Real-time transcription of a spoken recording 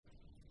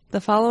The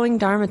following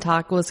Dharma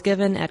talk was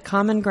given at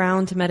Common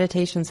Ground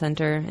Meditation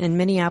Center in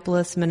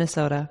Minneapolis,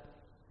 Minnesota.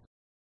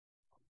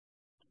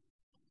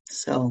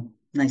 So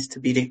nice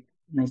to be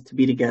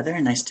together,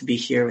 and nice to be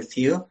here with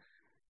you.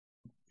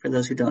 For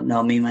those who don't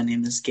know me, my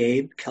name is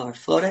Gabe, Keller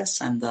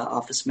Flores. I'm the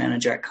office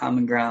manager at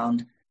Common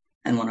Ground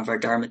and one of our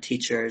Dharma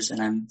teachers,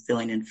 and I'm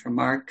filling in for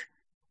Mark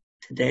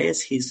today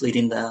as he's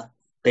leading the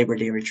Labor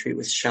Day retreat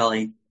with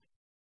Shelley.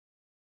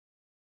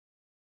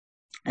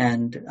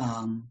 And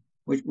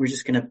we're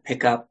just going to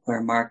pick up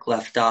where Mark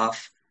left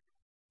off.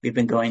 We've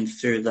been going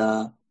through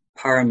the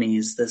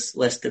paramis, this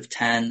list of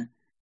 10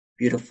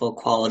 beautiful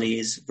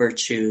qualities,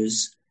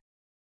 virtues,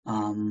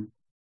 and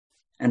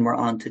we're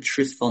on to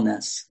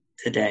truthfulness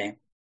today.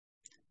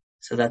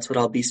 So that's what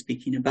I'll be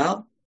speaking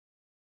about.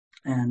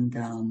 And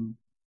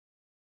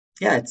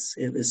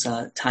it was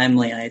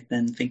timely. I had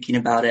been thinking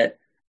about it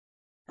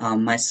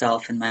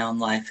myself in my own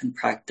life and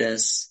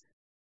practice,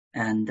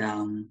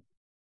 and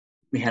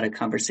we had a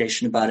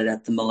conversation about it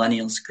at the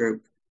Millennials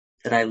group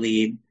that I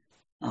lead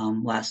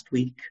last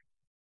week.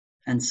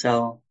 And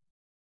so,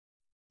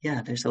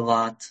 there's a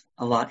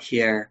lot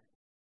here,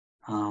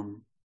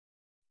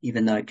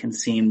 even though it can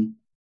seem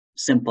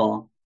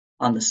simple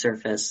on the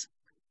surface.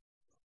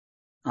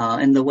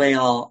 And the way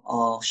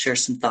I'll share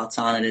some thoughts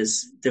on it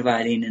is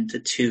dividing into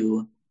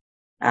two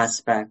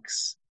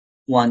aspects.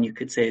 One, you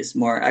could say, is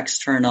more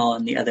external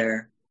and the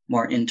other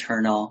more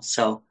internal.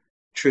 So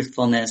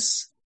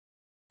truthfulness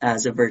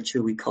as a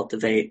virtue we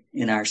cultivate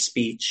in our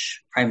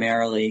speech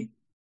primarily,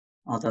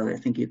 although I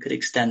think you could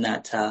extend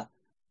that to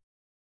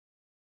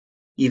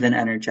even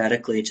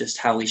energetically, just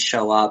how we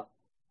show up.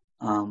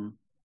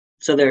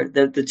 So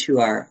the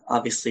two are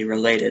obviously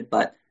related,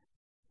 but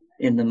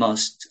in the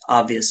most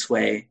obvious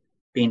way,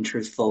 being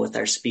truthful with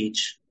our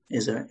speech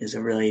is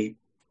a really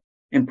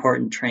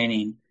important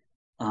training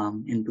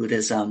in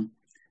Buddhism.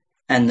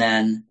 And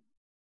then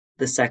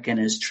the second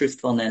is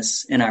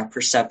truthfulness in our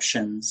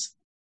perceptions,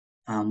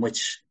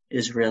 which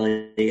is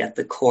really at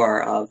the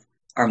core of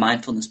our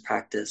mindfulness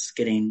practice,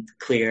 getting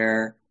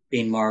clear,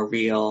 being more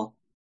real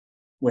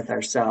with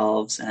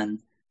ourselves, and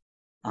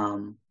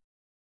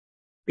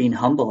being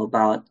humble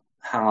about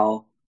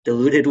how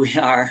deluded we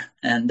are,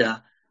 and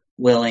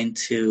willing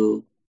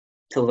to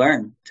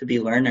learn, to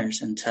be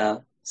learners, and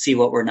to see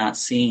what we're not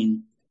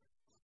seeing.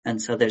 And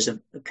so there's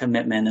a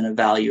commitment and a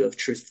value of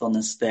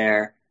truthfulness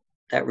there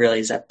that really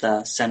is at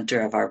the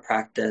center of our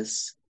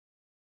practice.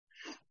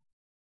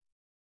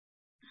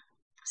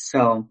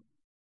 So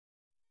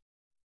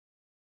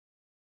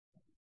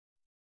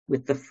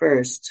with the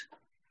first,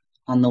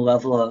 on the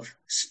level of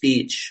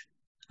speech,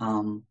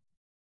 we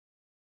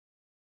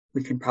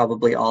can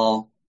probably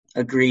all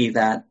agree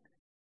that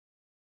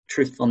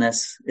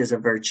truthfulness is a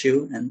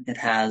virtue, and it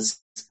has,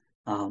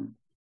 I'm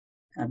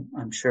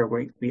sure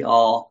we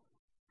all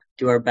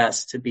do our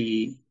best to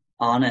be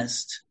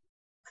honest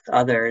with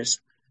others.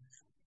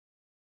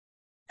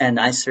 And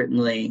I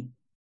certainly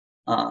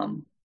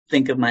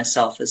think of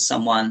myself as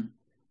someone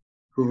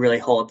who really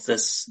holds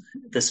this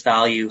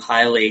value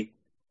highly.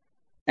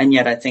 And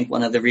yet I think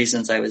one of the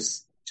reasons I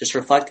was just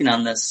reflecting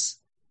on this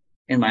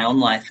in my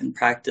own life and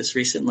practice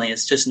recently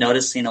is just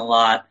noticing a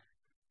lot,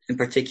 in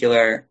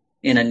particular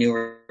in a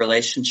new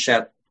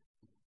relationship.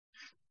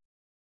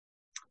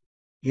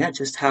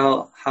 Just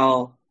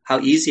how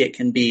easy it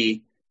can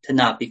be to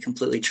not be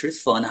completely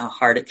truthful, and how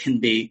hard it can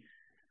be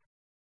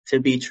to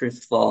be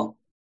truthful.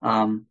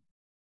 So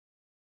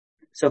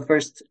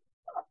first,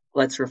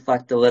 let's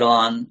reflect a little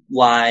on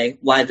why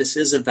this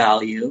is a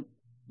value.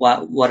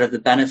 What are the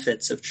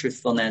benefits of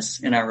truthfulness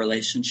in our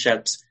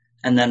relationships?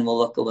 And then we'll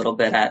look a little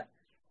bit at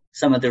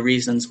some of the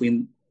reasons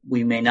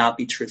we may not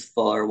be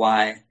truthful, or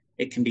why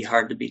it can be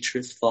hard to be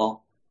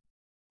truthful.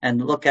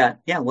 And look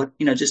at,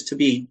 just to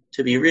be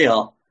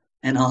real.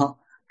 And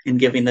in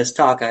giving this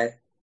talk,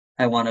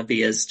 I want to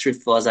be as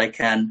truthful as I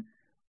can,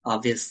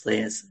 obviously,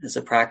 as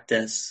a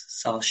practice.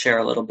 So I'll share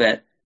a little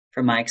bit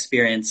from my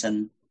experience,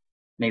 and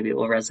maybe it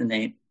will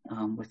resonate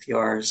with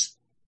yours.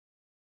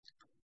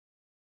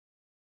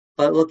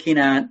 But looking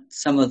at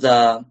some of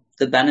the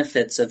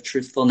benefits of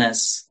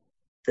truthfulness,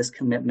 this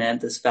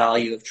commitment, this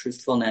value of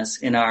truthfulness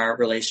in our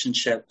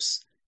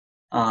relationships,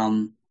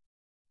 I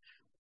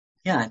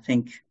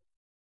think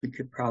we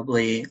could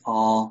probably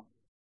all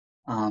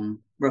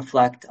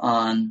reflect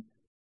on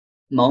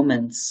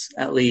moments,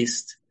 at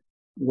least,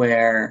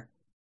 where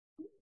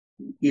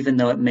even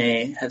though it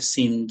may have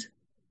seemed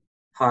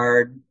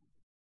hard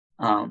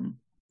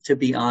to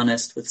be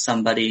honest with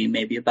somebody,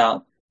 maybe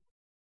about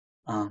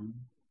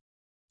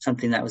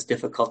something that was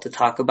difficult to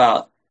talk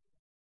about,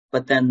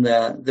 but then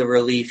the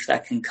relief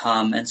that can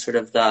come, and sort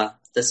of the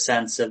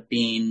sense of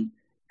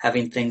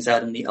having things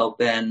out in the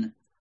open,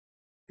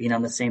 being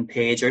on the same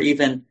page, or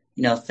even,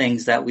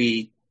 things that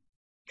we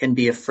can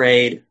be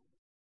afraid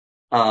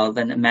of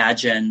and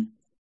imagine.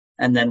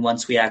 And then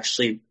once we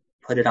actually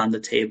put it on the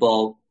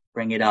table,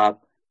 bring it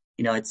up,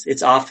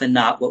 it's often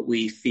not what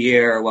we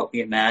fear or what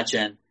we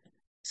imagine.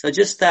 So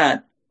just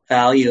that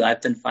value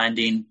I've been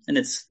finding, and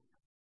it's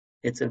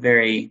a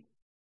very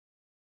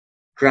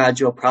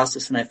gradual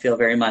process, and I feel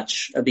very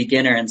much a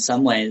beginner in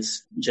some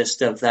ways,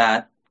 just of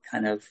that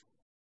kind of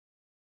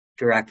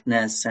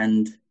directness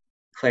and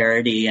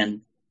clarity,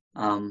 and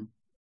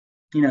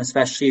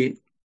especially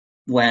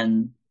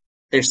when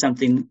there's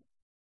something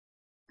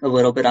a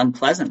little bit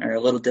unpleasant or a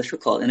little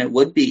difficult, and it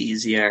would be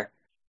easier,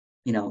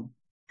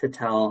 to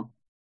tell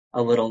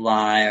a little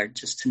lie or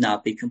just to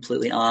not be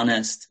completely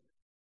honest.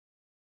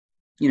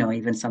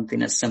 Even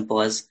something as simple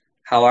as,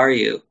 how are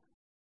you?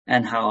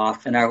 And how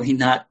often are we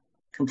not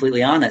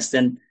completely honest?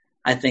 And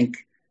I think,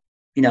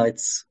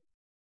 it's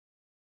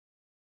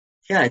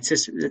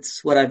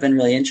what I've been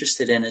really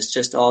interested in, is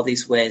just all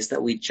these ways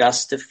that we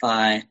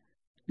justify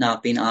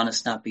not being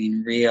honest, not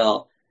being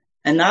real,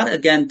 and not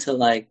again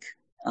to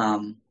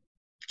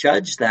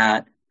judge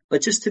that,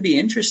 but just to be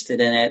interested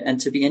in it,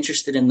 and to be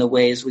interested in the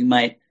ways we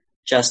might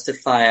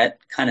justify it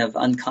kind of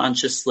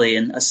unconsciously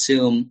and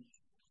assume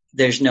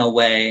there's no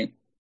way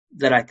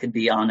that I could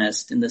be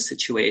honest in this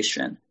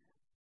situation.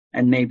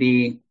 And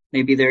maybe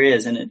there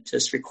is, and it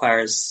just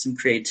requires some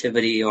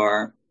creativity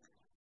or,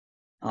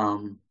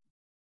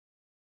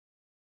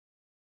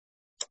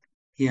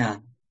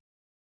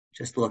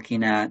 just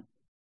looking at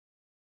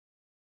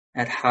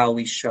how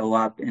we show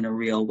up in a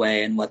real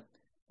way, and what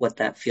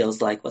that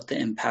feels like, what the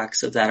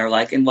impacts of that are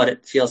like, and what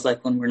it feels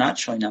like when we're not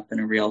showing up in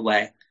a real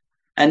way.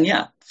 And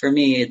for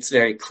me, it's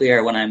very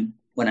clear when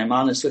I'm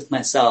honest with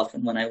myself,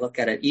 and when I look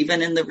at it,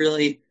 even in the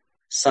really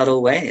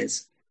subtle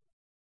ways,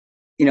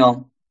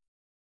 again,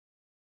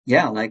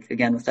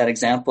 with that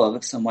example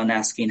of someone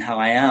asking how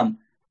I am,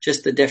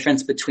 just the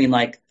difference between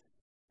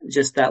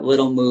just that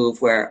little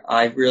move where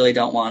I really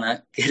don't want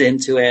to get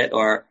into it,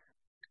 or,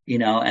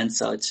 and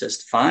so it's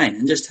just fine.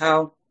 And just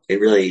how it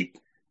really,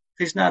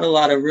 there's not a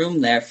lot of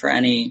room there for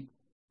any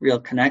real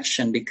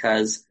connection,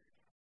 because,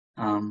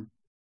 and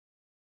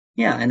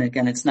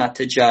again, it's not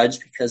to judge,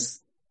 because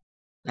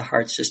the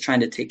heart's just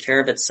trying to take care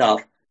of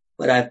itself.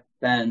 But I've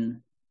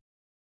been,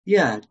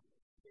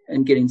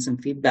 and getting some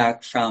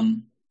feedback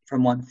from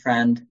one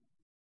friend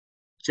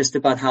just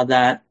about how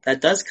that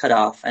does cut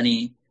off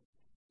any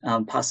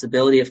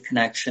possibility of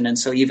connection. And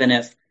so even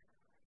if,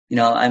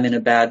 I'm in a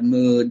bad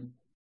mood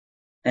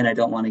and I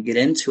don't want to get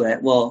into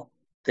it, well,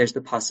 there's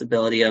the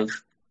possibility of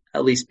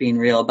at least being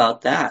real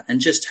about that. And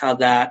just how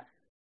that,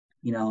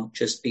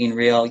 just being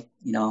real,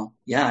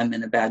 I'm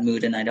in a bad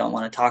mood and I don't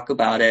want to talk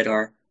about it,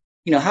 or,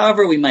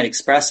 however we might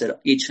express it,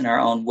 each in our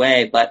own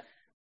way. But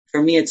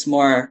for me, it's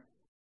more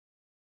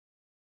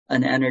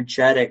an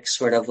energetic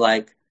sort of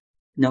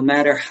no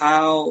matter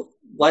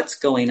what's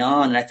going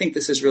on. And I think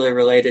this is really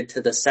related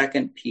to the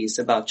second piece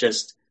about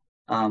just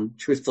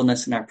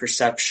truthfulness in our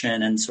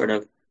perception, and sort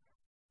of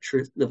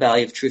the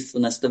value of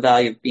truthfulness, the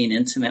value of being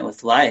intimate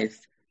with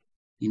life,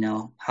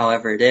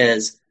 however it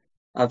is,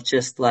 of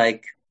just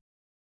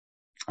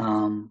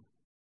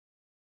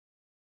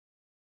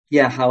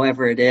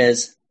however it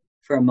is,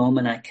 for a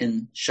moment I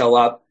can show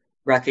up,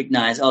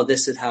 recognize, oh,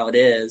 this is how it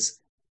is,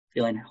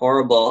 feeling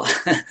horrible,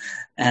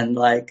 and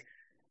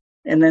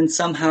then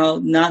somehow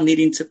not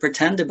needing to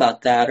pretend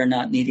about that, or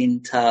not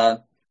needing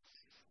to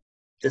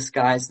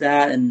disguise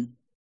that, and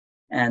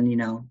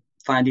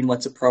finding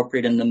what's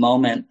appropriate in the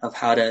moment of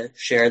how to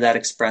share that,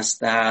 express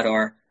that,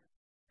 or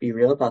be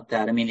real about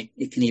that. I mean,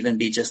 it can even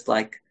be just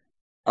a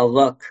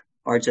look,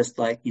 or just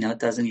it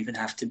doesn't even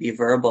have to be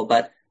verbal,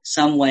 but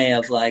some way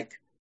of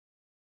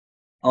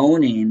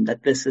owning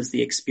that this is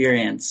the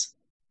experience.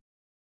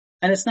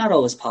 And it's not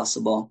always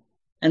possible,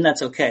 and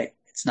that's okay.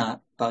 It's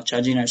not about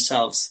judging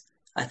ourselves.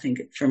 I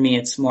think for me,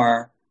 it's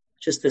more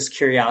just this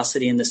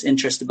curiosity and this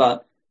interest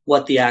about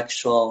what the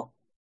actual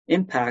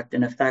impact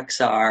and effects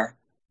are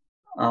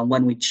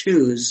when we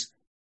choose,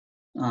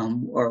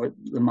 or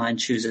the mind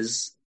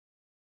chooses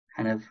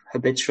kind of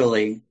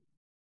habitually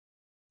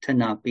to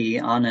not be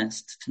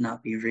honest, to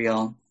not be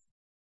real,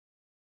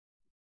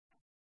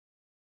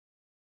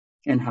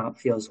 and how it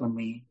feels when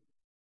we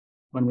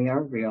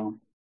are real.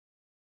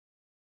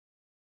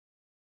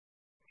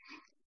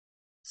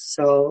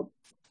 So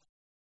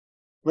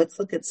let's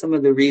look at some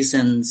of the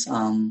reasons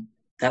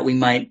that we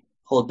might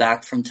hold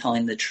back from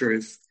telling the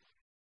truth.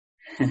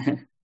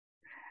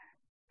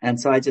 And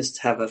so I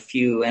just have a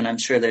few, and I'm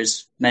sure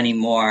there's many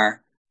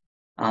more.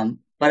 But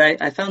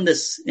I found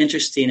this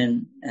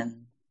interesting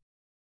and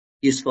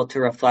useful to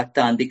reflect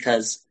on,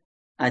 because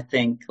I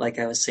think, like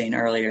I was saying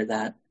earlier,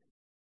 that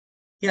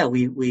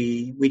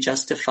we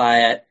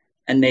justify it,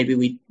 and maybe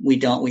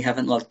we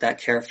haven't looked that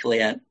carefully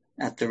at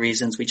the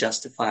reasons we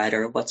justify it,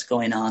 or what's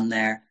going on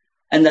there,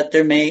 and that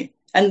there may,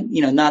 and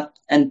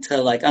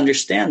to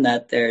understand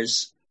that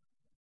there's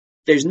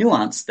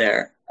nuance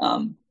there.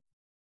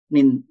 I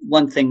mean,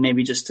 one thing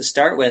maybe just to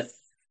start with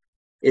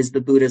is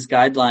the Buddha's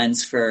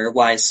guidelines for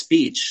wise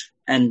speech,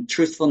 and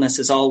truthfulness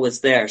is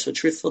always there. So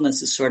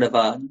truthfulness is sort of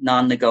a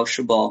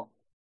non-negotiable,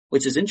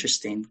 which is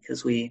interesting,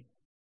 because we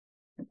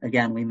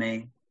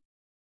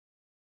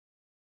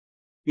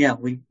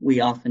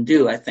often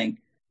do, I think,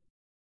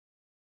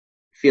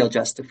 feel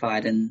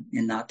justified in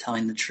not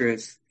telling the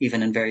truth,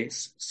 even in very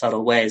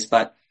subtle ways.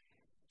 But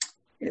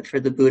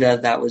for the Buddha,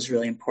 that was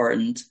really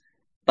important.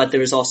 But there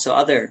was also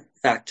other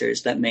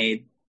factors that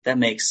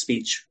make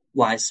speech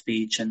wise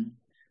speech and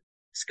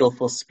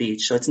skillful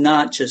speech. So it's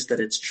not just that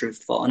it's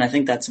truthful. And I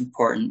think that's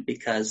important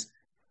because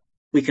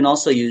we can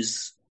also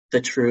use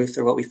the truth,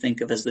 or what we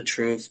think of as the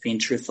truth, being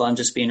truthful. I'm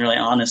just being really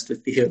honest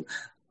with you,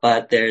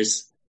 but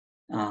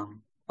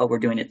but we're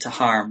doing it to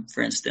harm,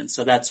 for instance.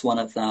 So that's one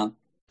of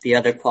the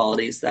other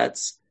qualities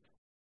that's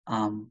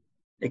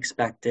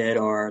expected,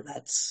 or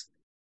that's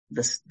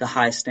the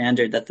high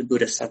standard that the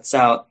Buddha sets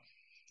out.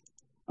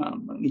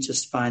 Let me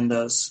just find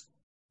those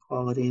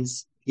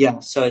qualities. Yeah,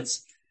 so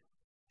it's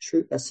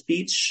a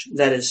speech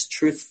that is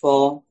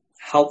truthful,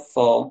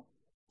 helpful,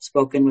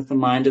 spoken with a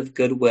mind of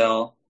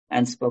goodwill,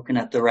 and spoken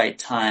at the right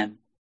time.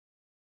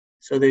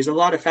 So there's a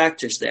lot of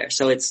factors there.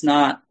 So it's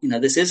not,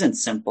 this isn't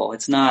simple.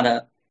 It's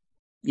not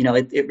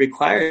it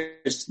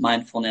requires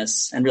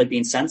mindfulness and really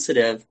being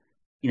sensitive,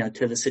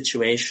 to the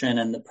situation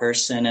and the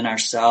person and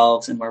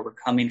ourselves and where we're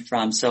coming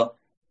from. So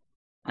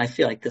I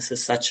feel like this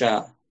is such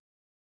a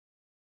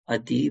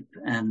deep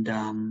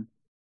and,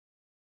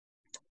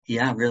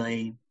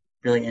 really,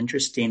 really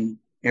interesting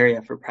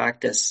area for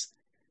practice,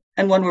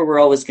 and one where we're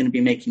always going to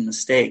be making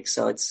mistakes.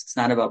 So it's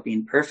not about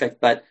being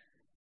perfect, but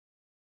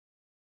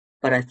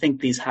I think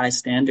these high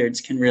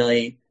standards can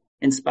really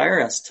inspire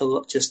us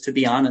to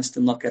be honest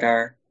and look at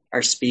our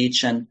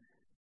speech and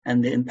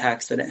the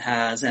impacts that it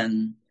has.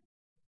 And,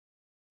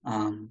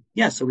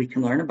 so we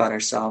can learn about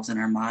ourselves and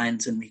our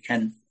minds, and we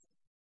can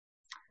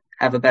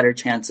have a better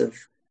chance of,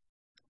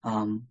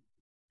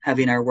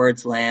 having our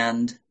words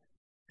land,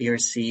 be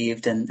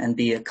received, and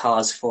be a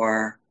cause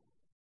for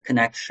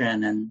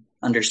connection and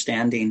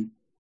understanding.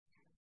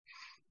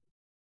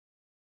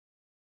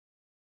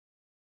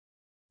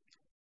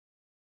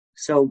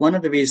 So one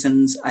of the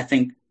reasons I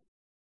think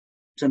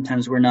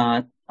sometimes we're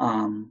not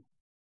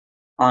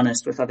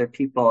honest with other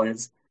people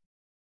is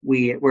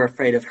we're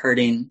afraid of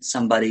hurting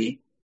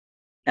somebody,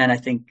 and I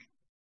think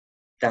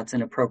that's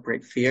an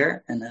appropriate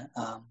fear, and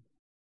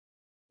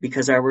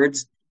because our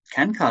words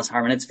can cause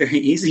harm, and it's very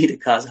easy to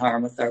cause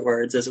harm with our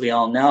words, as we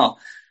all know.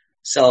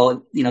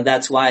 So,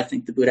 that's why I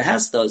think the Buddha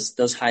has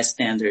those high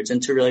standards,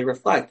 and to really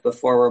reflect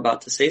before we're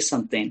about to say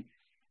something.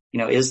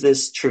 Is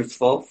this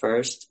truthful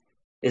first?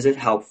 Is it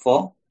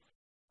helpful?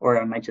 Or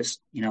am I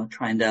just,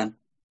 trying to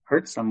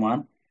hurt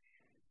someone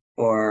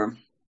or,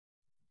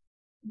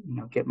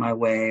 get my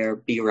way or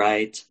be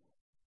right?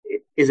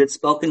 Is it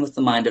spoken with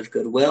the mind of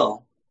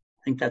goodwill?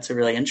 I think that's a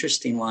really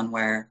interesting one,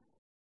 where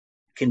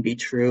it can be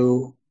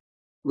true.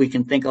 We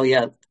can think, oh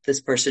yeah, this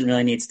person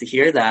really needs to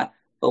hear that.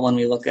 But when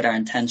we look at our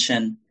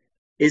intention,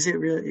 is it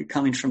really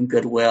coming from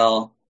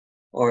goodwill,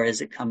 or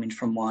is it coming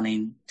from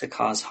wanting to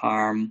cause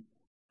harm,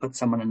 put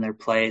someone in their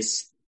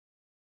place?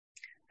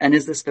 And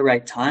is this the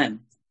right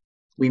time?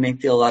 We may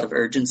feel a lot of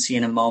urgency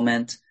in a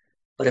moment,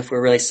 but if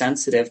we're really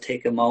sensitive,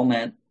 take a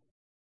moment,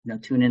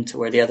 tune into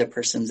where the other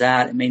person's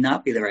at. It may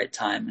not be the right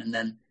time. And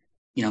then,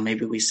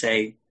 maybe we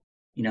say,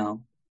 do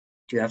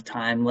you have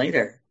time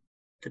later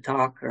to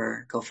talk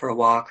or go for a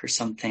walk or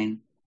something?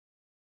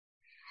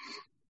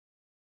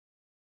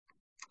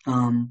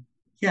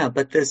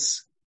 But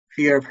this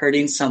fear of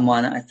hurting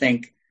someone, I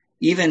think,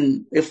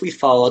 even if we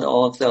followed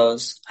all of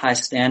those high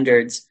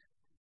standards,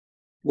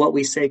 what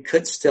we say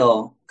could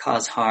still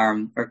cause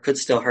harm or could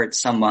still hurt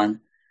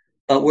someone.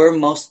 But we're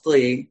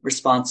mostly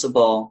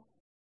responsible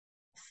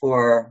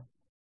for,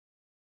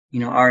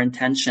 our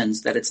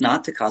intentions, that it's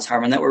not to cause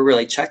harm, and that we're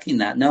really checking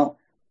that. No,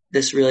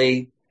 this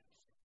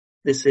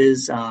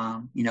is,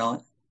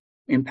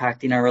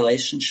 impacting our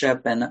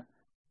relationship. And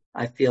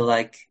I feel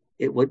like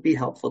it would be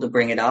helpful to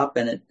bring it up,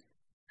 and it's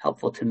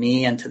helpful to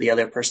me and to the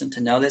other person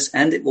to know this.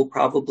 And it will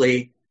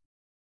probably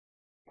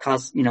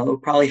cause, it will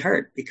probably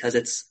hurt because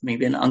it's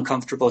maybe an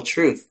uncomfortable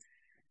truth.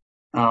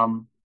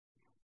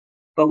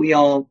 But we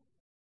all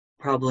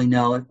probably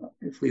know,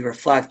 if we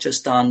reflect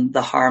just on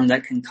the harm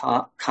that can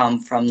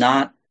come from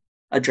not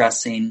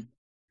addressing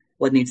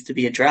what needs to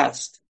be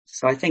addressed.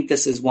 So I think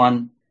this is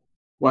one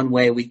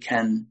way we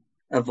can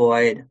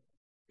avoid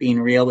being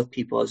real with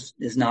people,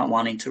 is not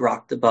wanting to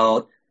rock the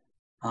boat,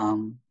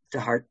 to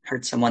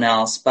hurt someone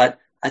else. But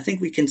I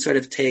think we can sort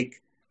of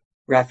take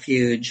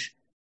refuge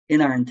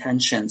in our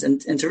intentions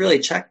and to really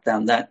check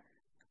them, that,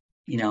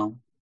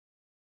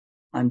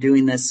 I'm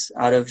doing this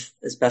out of,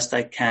 as best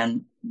I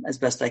can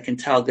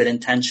tell, good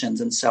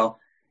intentions. And so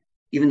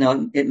even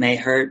though it may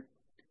hurt,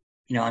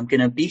 I'm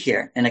going to be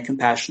here in a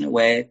compassionate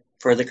way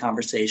for the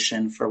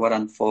conversation, for what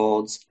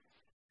unfolds.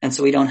 And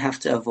so we don't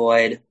have to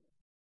avoid,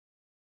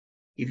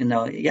 even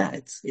though,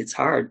 it's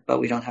hard, but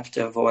we don't have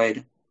to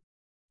avoid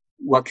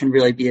what can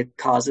really be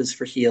causes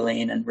for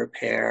healing and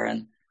repair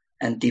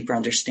and deeper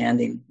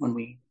understanding when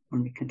we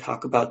can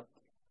talk about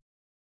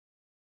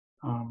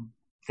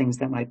things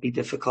that might be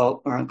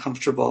difficult or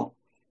uncomfortable.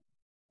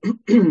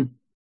 And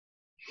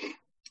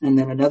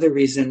then another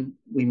reason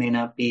we may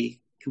not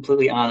be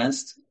completely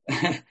honest,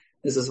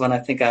 this is one I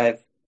think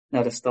I've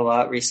noticed a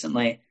lot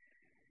recently,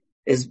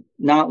 is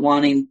not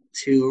wanting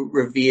to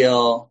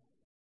reveal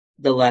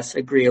the less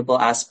agreeable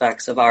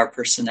aspects of our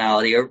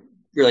personality, or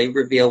really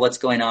reveal what's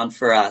going on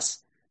for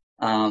us.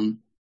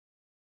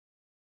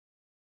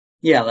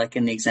 yeah, like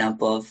in the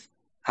example of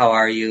how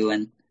are you?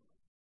 And,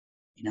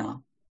 you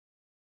know,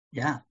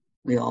 yeah,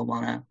 we all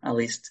want to, at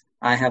least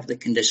I have the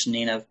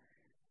conditioning of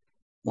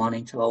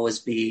wanting to always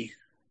be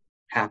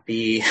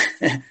happy,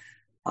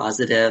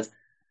 positive.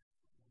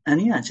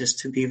 And yeah, just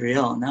to be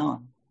real.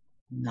 No,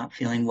 I'm not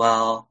feeling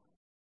well,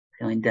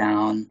 feeling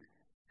down.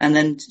 And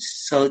then,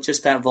 so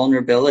just that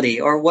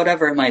vulnerability or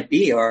whatever it might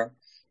be, or,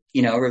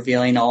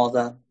 revealing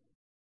all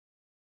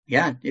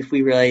if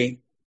we really,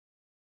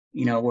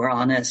 we're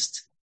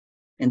honest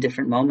in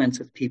different moments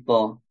with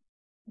people,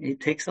 it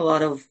takes a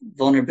lot of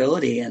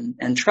vulnerability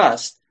and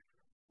trust,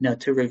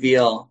 to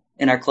reveal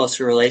in our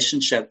closer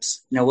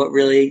relationships, what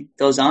really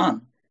goes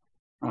on.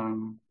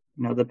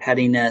 The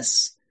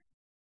pettiness,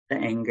 the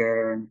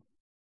anger.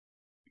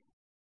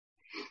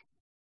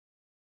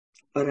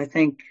 But I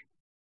think,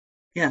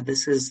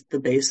 this is the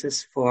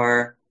basis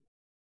for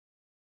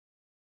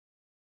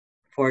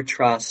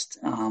trust,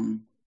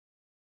 and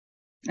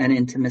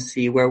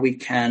intimacy, where we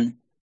can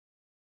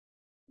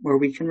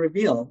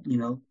reveal,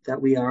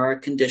 that we are a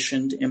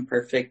conditioned,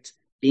 imperfect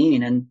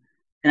being. And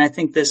I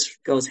think this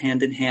goes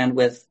hand in hand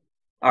with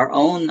our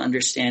own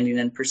understanding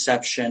and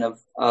perception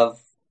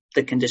of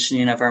the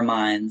conditioning of our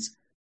minds,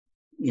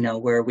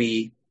 where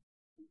we,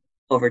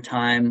 over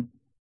time,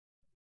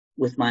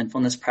 with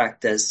mindfulness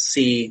practice,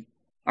 see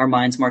our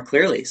minds more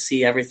clearly,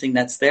 see everything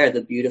that's there,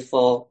 the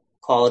beautiful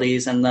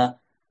qualities and the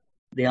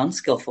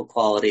unskillful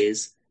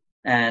qualities,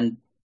 and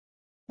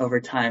over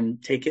time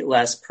take it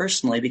less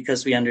personally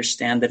because we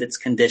understand that it's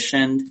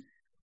conditioned.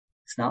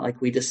 It's not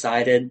like we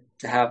decided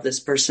to have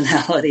this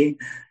personality,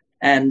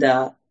 and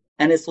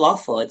it's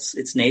lawful.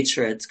 It's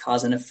nature. It's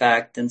cause and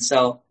effect. And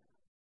so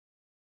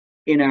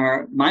in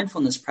our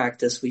mindfulness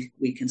practice,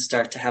 we can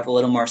start to have a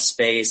little more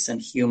space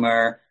and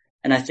humor.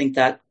 And I think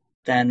that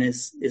then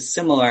is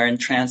similar and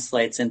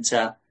translates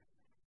into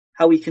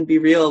how we can be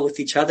real with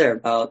each other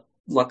about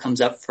what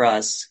comes up for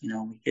us. We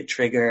get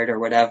triggered or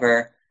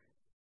whatever,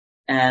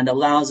 and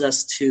allows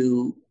us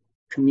to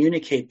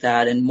communicate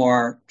that in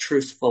more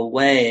truthful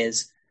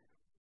ways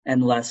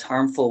and less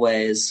harmful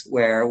ways,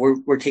 where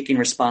we're taking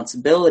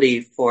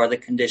responsibility for the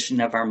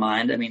condition of our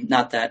mind. I mean,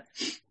 not that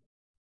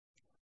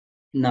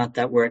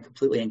we're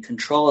completely in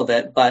control of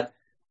it, but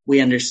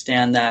we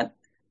understand that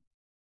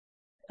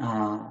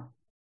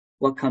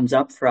what comes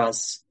up for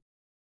us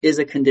is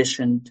a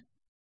conditioned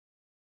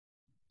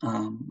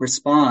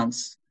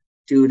response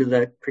due to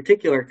the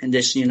particular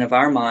conditioning of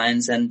our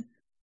minds. And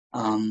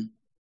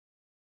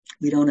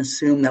we don't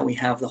assume that we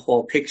have the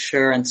whole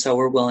picture. And so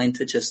we're willing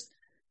to just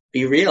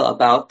be real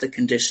about the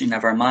conditioning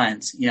of our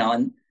minds,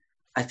 and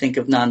I think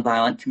of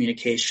nonviolent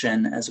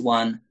communication as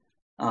one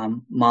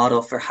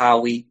model for how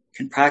we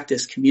can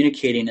practice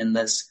communicating in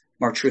this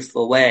more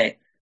truthful way.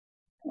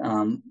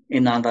 In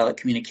nonviolent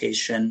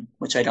communication,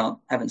 which I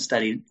haven't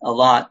studied a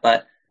lot,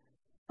 but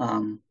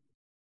one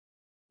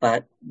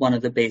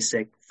of the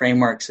basic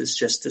frameworks is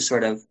just to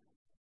sort of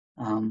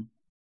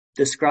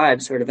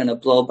describe sort of in a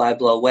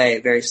blow-by-blow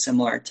way, very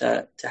similar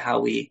to how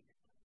we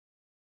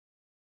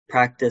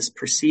practice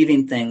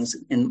perceiving things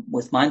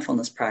with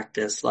mindfulness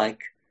practice,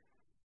 like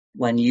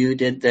when you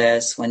did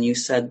this, when you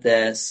said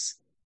this,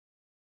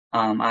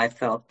 I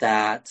felt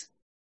that,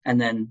 and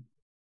then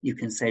you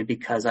can say,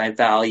 because I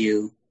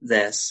value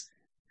this.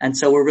 And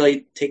so we're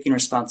really taking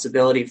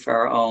responsibility for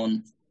our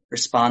own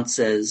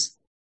responses,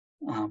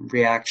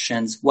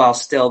 reactions, while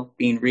still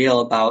being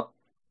real about,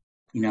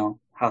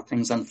 how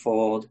things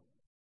unfold.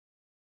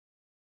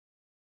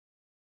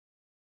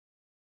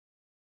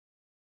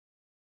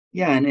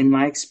 Yeah, and in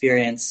my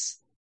experience,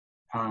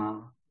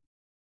 even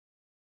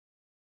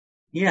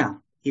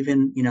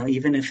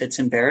if it's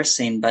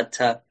embarrassing, but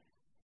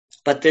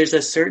there's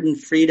a certain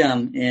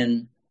freedom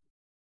in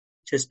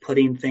just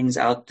putting things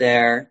out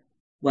there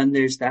when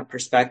there's that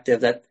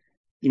perspective that,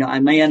 I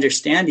may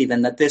understand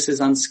even that this is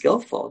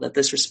unskillful, that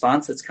this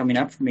response that's coming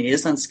up for me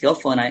is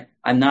unskillful, and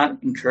I'm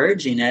not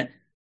encouraging it,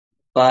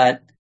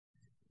 but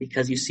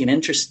because you seem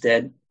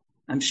interested,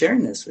 I'm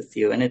sharing this with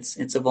you, and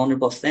it's a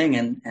vulnerable thing,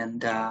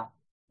 and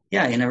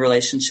in a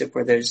relationship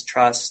where there's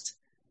trust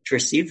to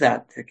receive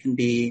that, there can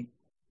be,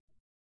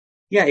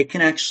 it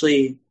can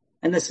actually,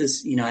 and this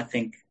is, I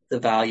think the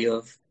value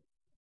of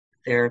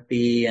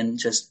therapy and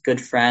just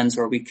good friends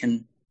where we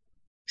can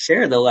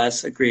share the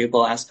less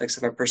agreeable aspects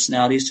of our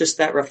personalities, just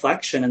that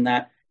reflection and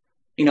that,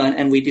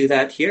 and we do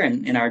that here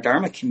in our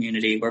Dharma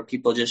community where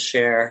people just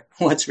share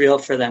what's real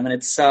for them. And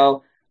it's so,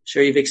 I'm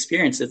sure you've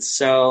experienced, it's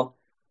so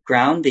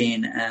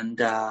grounding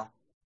and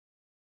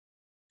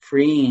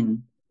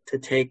freeing to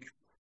take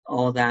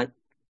all that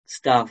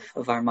stuff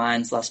of our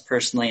minds less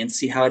personally and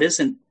see how it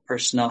isn't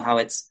personal, how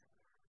it's,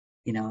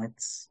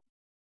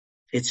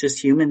 it's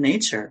just human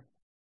nature.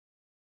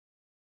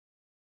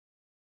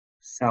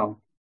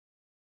 So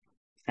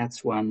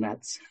that's one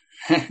that's,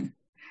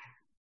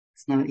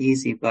 it's not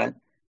easy, but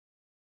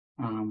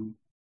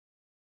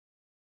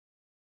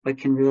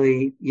can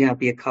really,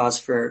 be a cause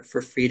for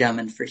freedom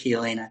and for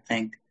healing, I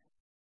think.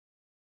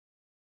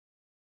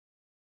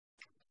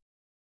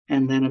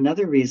 And then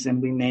another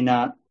reason we may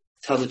not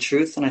tell the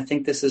truth, and I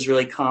think this is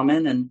really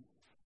common, and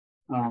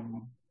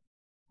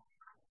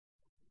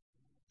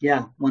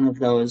one of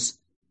those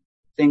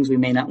things we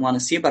may not want to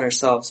see about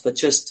ourselves, but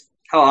just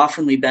how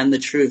often we bend the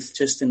truth,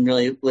 just in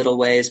really little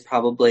ways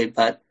probably,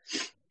 but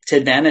to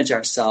advantage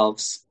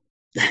ourselves,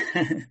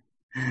 to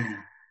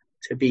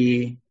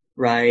be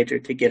right, or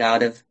to get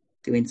out of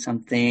doing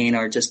something,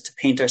 or just to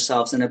paint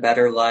ourselves in a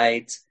better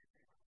light.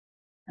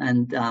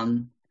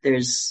 And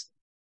there's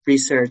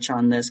research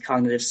on this,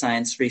 cognitive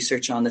science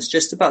research on this,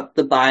 just about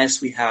the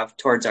bias we have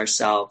towards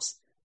ourselves,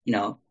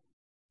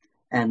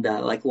 and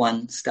like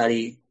one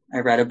study I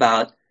read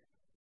about,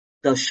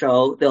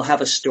 they'll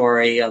have a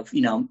story of,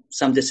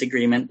 some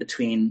disagreement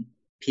between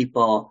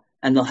people,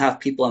 and they'll have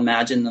people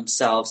imagine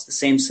themselves the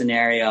same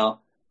scenario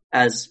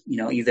as,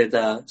 either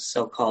the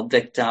so-called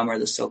victim or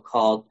the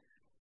so-called,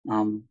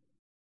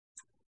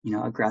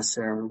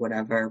 aggressor or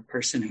whatever,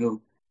 person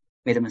who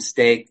made a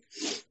mistake.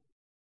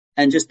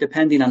 And just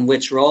depending on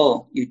which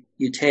role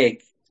you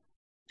take,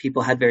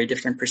 people had very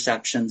different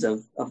perceptions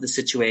of the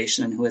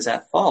situation and who is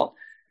at fault.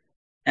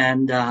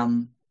 And,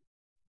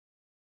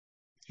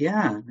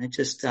 it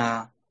just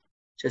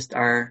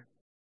our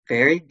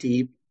very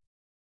deep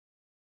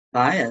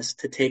bias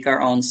to take our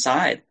own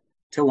side,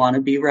 to want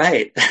to be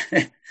right.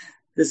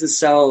 This is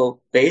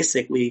so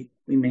basic. We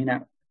may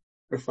not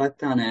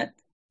reflect on it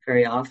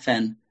very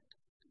often,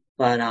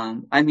 but,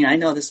 I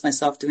know this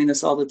myself, doing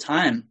this all the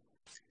time.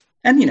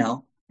 And,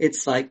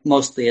 it's like,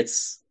 mostly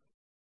it's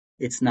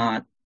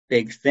not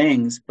big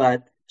things,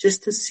 but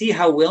just to see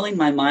how willing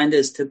my mind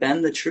is to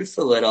bend the truth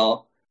a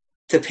little,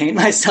 to paint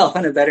myself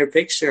in a better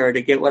picture, or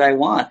to get what I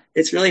want.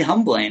 It's really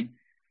humbling.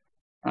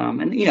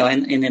 And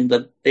in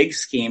the big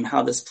scheme,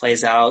 how this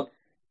plays out,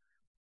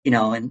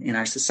 in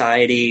our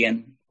society.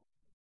 And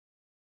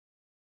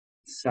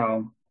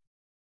so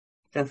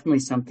definitely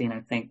something I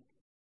think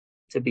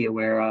to be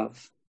aware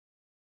of,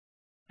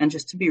 and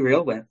just to be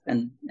real with.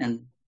 And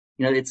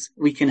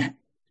we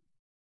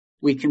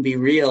can be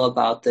real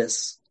about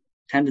this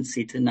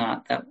tendency to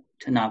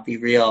not be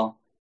real.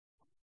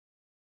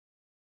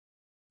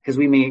 Because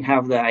we may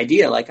have the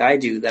idea, like I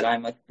do, that I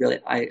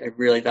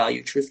really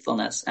value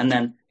truthfulness. And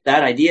then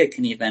that idea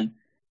can even,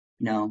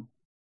 get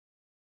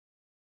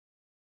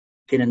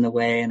in the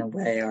way in a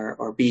way,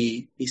 or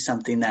be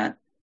something that,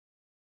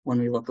 when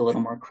we look a little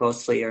more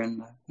closely, or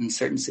in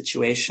certain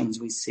situations,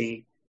 we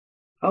see,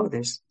 oh,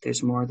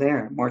 there's more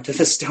there, more to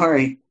the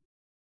story.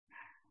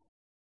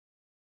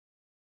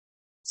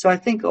 So I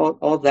think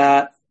all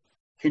that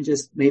can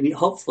just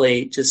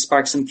hopefully just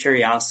spark some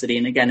curiosity.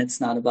 And again, it's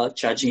not about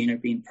judging or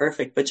being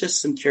perfect, but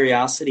just some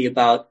curiosity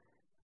about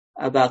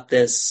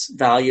this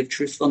value of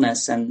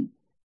truthfulness, and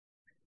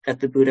that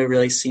the Buddha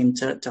really seemed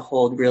to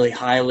hold really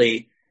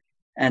highly,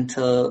 and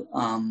to,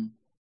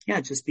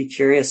 just be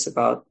curious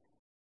about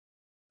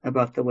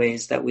the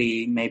ways that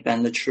we may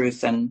bend the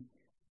truth, and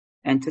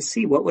to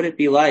see what would it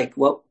be like,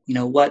 what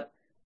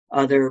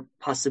other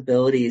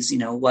possibilities,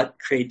 what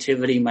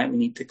creativity might we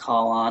need to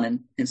call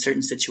on in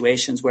certain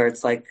situations where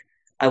it's like,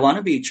 I want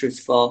to be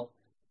truthful,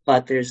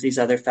 but there's these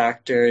other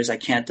factors. I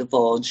can't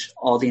divulge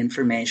all the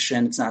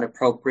information. It's not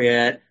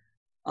appropriate,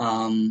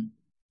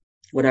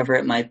 whatever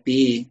it might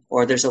be,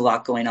 or there's a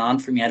lot going on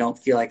for me. I don't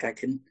feel like I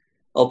can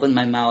open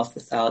my mouth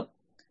without,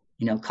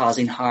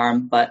 causing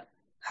harm. But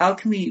how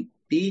can we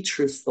be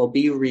truthful,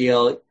 be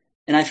real?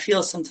 And I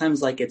feel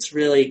sometimes like it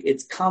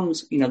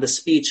comes, the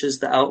speech is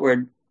the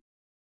outward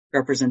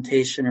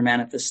representation or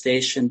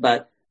manifestation,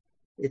 but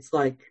it's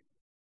like,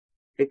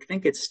 I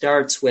think it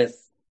starts with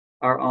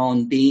our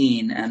own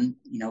being, and,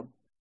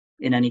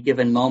 in any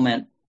given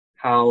moment,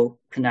 how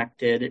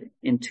connected,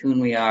 in tune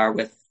we are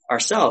with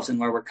ourselves and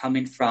where we're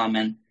coming from,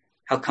 and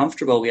how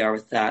comfortable we are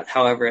with that,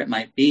 however it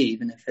might be,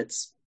 even if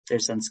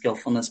there's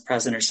unskillfulness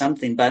present or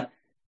something, but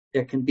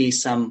there can be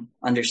some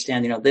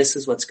understanding, this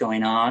is what's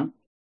going on.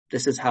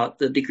 This is how,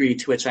 the degree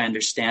to which I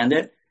understand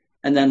it.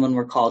 And then when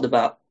we're called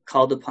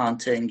upon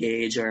to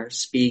engage or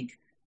speak,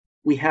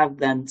 we have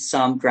then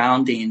some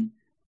grounding,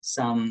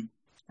 some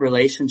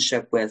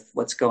relationship with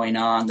what's going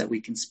on that we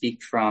can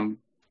speak from.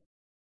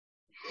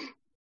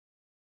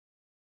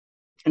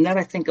 And that,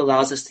 I think,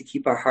 allows us to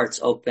keep our hearts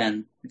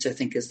open, which I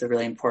think is the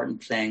really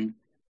important thing,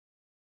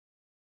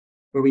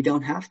 where we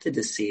don't have to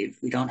deceive.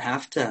 We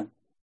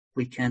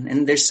can,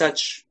 and there's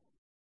such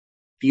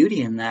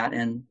beauty in that,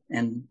 and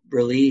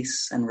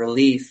release and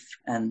relief.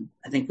 And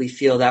I think we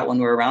feel that when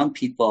we're around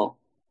people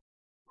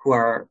who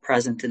are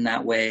present in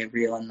that way,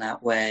 real in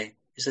that way.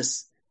 There's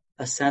just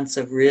a sense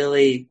of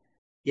really,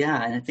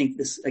 and I think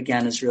this,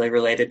 again, is really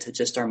related to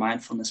just our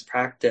mindfulness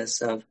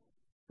practice of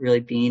really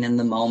being in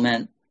the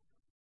moment.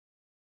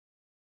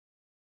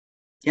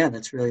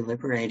 That's really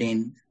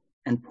liberating,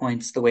 and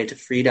points the way to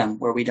freedom,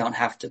 where we don't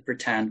have to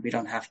pretend. We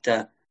don't have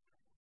to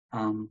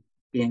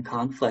be in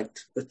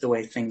conflict with the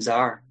way things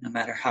are, no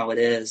matter how it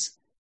is.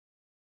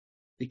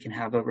 We can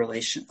have a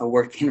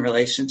working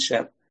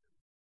relationship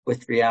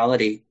with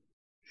reality.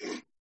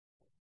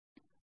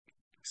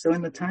 So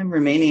in the time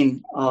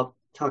remaining, I'll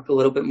talk a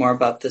little bit more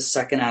about this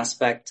second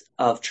aspect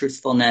of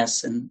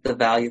truthfulness and the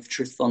value of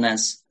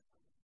truthfulness,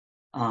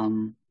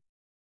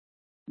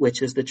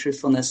 which is the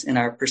truthfulness in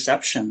our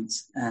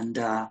perceptions. And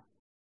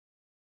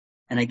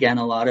again,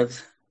 a lot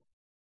of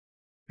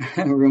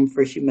room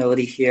for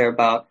humility here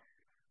about,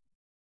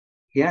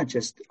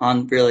 just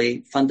on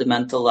really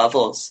fundamental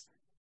levels,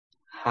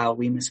 how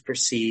we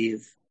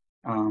misperceive,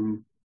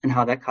 and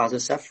how that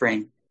causes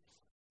suffering.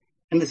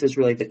 And this is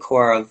really the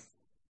core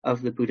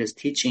of the Buddha's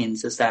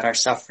teachings, is that our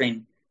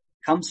suffering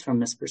comes from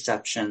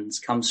misperceptions,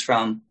 comes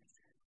from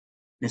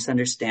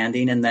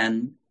misunderstanding and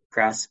then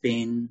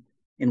grasping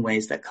in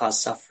ways that cause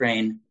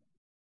suffering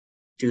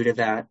due to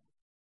that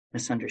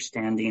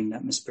misunderstanding,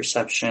 that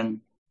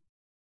misperception.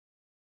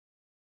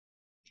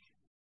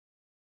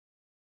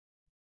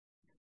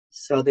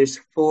 So there's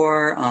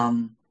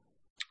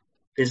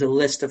a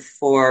list of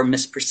 4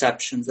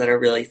 misperceptions that are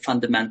really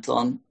fundamental.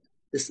 And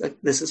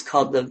this is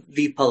called the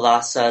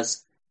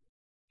vipalasas,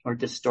 or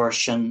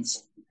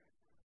distortions.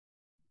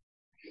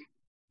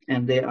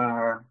 And they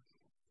are,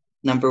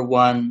 number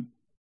 1,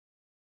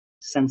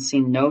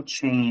 sensing no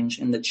change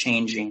in the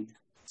changing.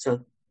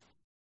 So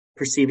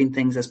perceiving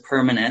things as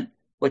permanent,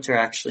 which are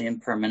actually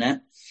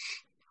impermanent.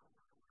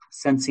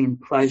 Sensing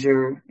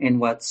pleasure in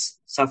what's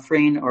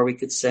suffering, or we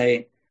could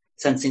say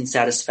sensing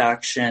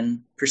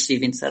satisfaction,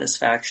 perceiving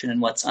satisfaction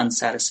in what's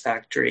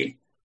unsatisfactory.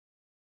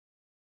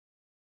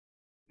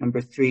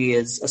 Number 3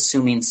 is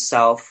assuming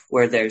self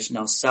where there's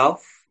no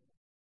self.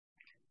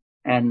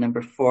 And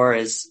number 4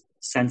 is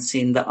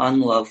sensing the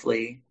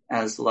unlovely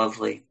as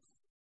lovely.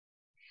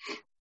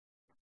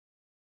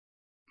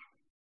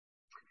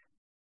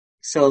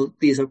 So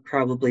these are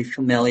probably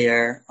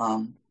familiar.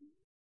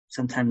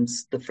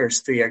 Sometimes the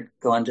first 3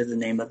 go under the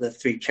name of the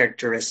 3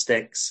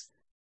 characteristics.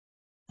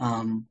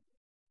 And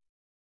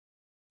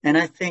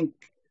I think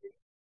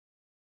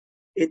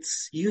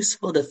it's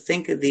useful to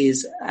think of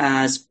these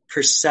as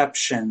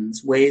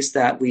perceptions, ways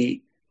that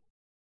we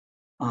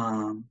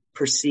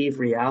perceive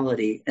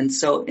reality. And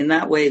so in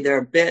that way, they're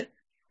a bit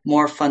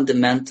more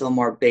fundamental,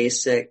 more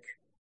basic,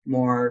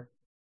 more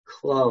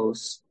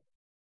close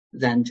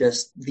than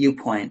just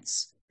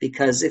viewpoints.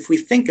 Because if we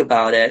think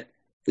about it,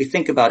 we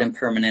think about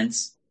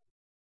impermanence,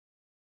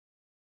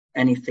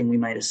 anything we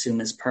might assume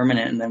is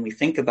permanent, and then we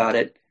think about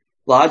it,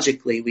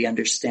 logically we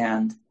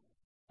understand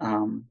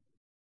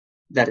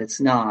that it's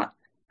not.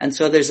 And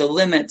so there's a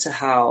limit to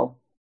how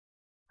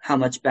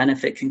much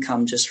benefit can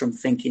come just from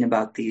thinking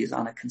about these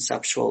on a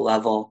conceptual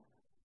level.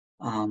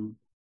 And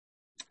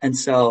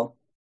so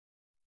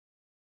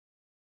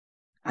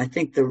I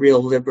think the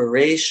real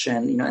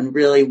liberation, and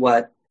really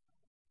what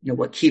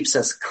keeps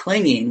us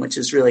clinging, which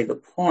is really the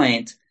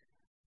point,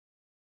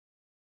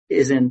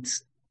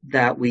 isn't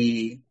that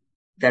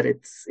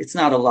it's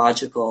not a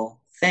logical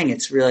thing.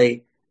 It's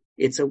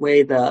a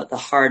way the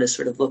heart is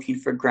sort of looking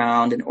for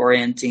ground and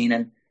orienting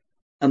and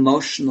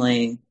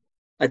emotionally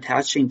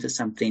attaching to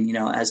something,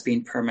 as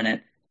being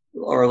permanent,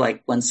 or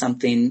like when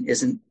something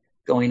isn't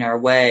going our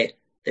way,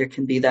 there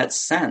can be that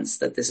sense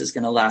that this is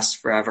going to last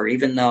forever,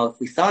 even though if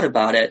we thought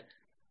about it,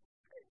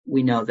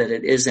 we know that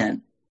it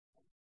isn't.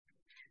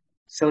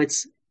 So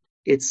it's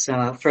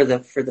for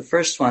the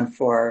first one,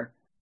 for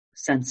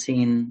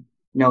sensing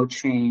no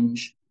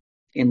change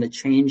in the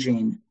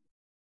changing,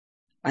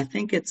 I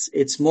think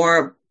it's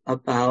more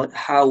about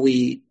how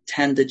we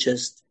tend to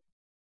just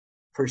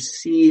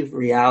perceive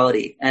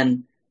reality.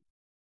 And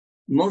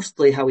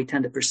mostly how we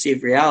tend to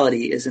perceive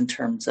reality is in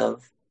terms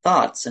of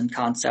thoughts and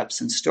concepts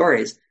and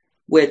stories,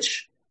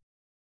 which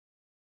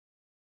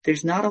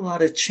there's not a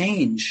lot of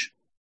change.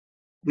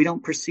 We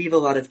don't perceive a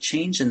lot of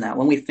change in that.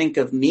 When we think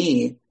of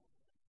me,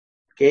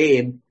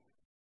 Gabe,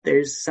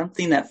 there's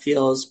something that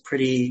feels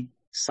pretty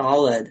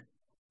solid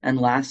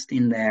and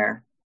lasting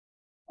there.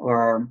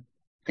 Or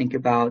think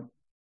about,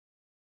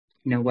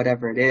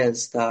 whatever it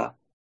is,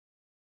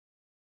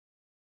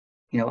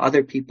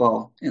 other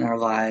people in our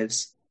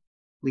lives,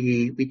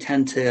 we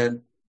tend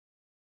to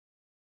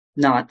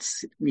not,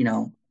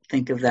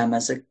 think of them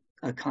as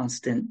a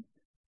constant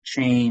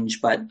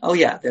change, but, oh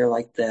yeah, they're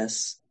like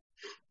this.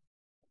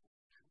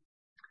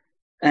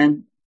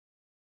 And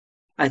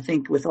I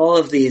think with all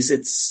of these,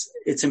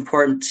 it's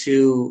important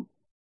to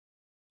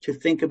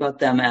think about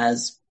them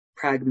as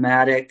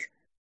pragmatic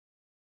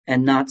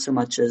and not so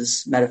much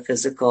as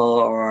metaphysical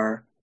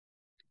or,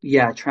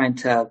 trying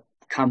to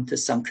come to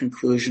some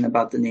conclusion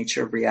about the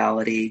nature of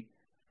reality,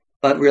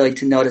 but really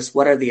to notice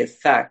what are the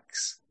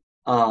effects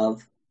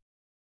of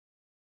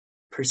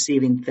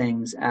perceiving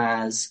things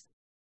as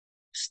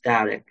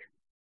static.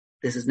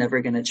 This is never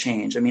going to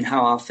change. I mean,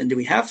 how often do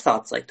we have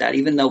thoughts like that?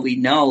 Even though we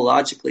know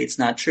logically it's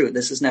not true.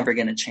 This is never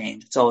going to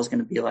change. It's always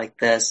going to be like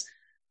this.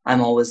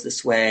 I'm always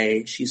this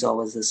way. She's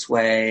always this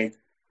way.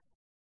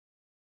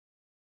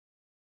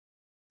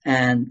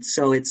 And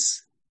so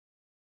it's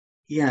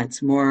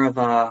more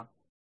of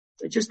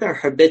just our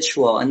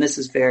habitual, and this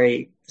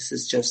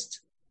is just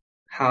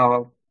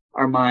how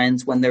our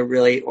minds, when they're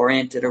really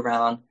oriented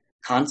around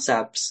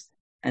concepts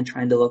and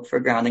trying to look for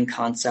grounding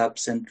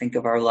concepts and think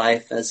of our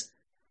life as,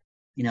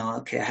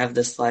 okay, I have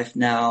this life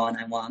now and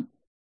I want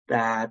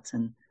that,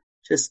 and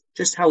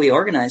just how we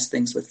organize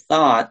things with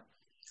thought.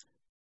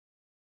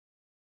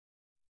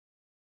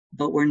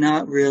 but we're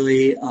not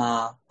really,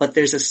 but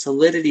there's a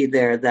solidity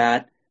there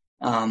that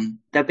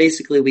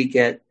basically we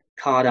get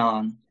caught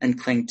on and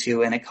cling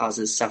to, and it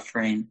causes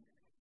suffering.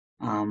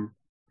 And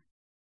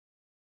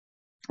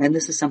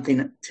this is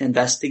something to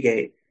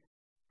investigate.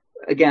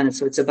 Again,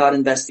 so it's about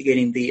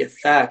investigating the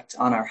effect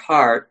on our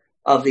heart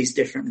of these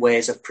different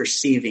ways of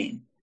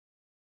perceiving,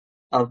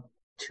 of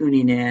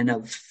tuning in,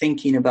 of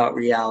thinking about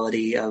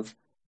reality, of,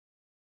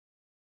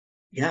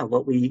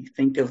 what we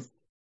think of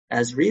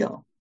as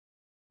real.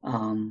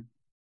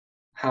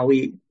 How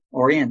we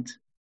orient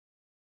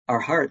our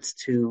hearts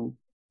to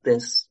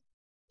this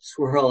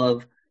swirl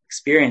of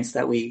experience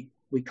that we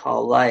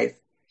call life.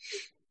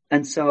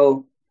 And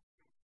so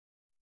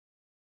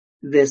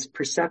this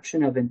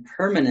perception of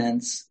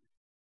impermanence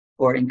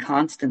or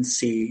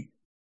inconstancy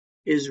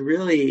is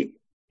really,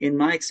 in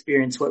my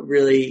experience, what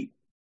really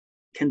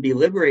can be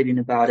liberating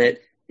about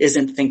it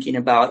isn't thinking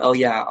about, oh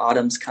yeah,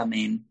 autumn's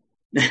coming.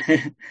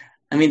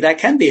 I mean, that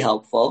can be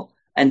helpful,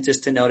 and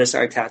just to notice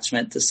our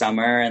attachment to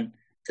summer and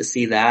to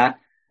see that.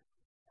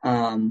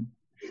 And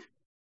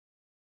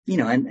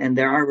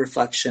there are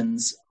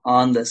reflections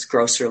on this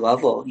grosser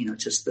level,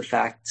 just the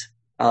fact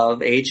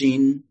of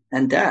aging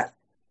and death.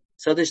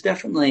 So there's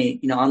definitely,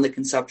 on the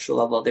conceptual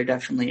level, there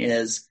definitely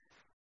is,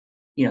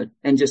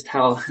 and just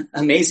how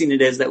amazing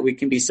it is that we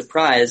can be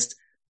surprised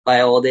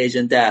by old age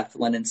and death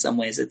when in some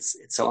ways it's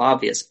so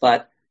obvious,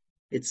 but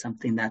it's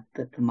something that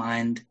the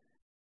mind,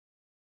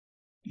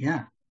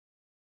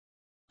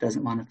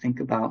 doesn't want to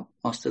think about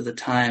most of the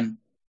time.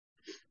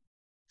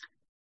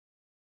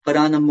 But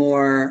on a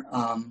more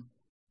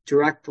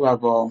direct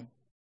level,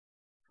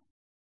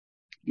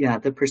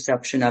 the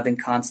perception of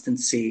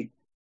inconstancy,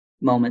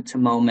 moment to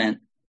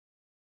moment,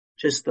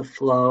 just the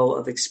flow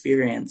of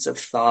experience, of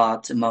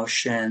thought,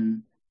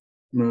 emotion,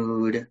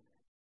 mood,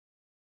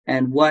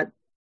 and what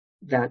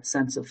that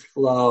sense of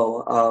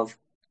flow of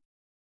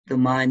the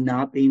mind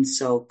not being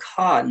so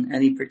caught in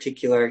any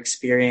particular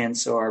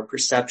experience or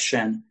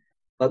perception,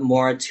 but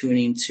more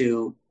attuning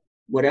to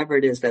whatever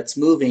it is that's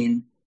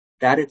moving,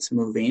 that it's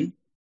moving,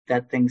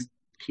 that things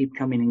keep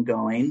coming and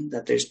going,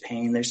 that there's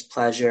pain, there's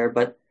pleasure,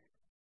 but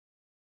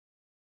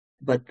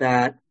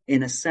that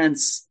in a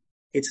sense,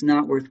 it's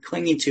not worth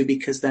clinging to,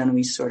 because then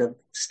we sort of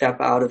step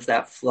out of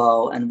that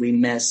flow and we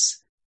miss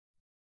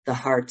the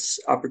heart's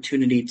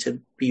opportunity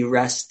to be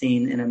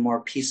resting in a more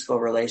peaceful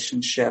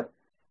relationship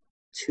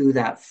to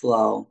that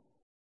flow.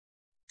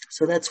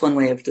 So that's one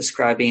way of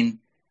describing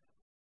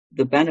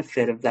the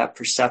benefit of that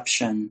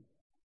perception.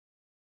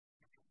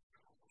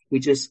 We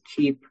just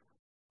keep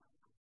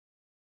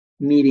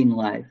meeting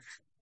life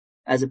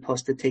as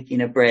opposed to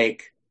taking a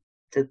break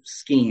to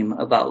scheme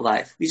about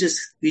life. We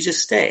just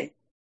stay.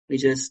 We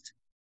just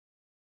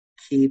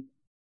keep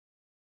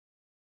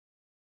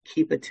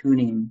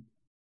attuning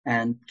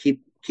and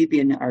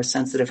keeping our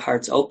sensitive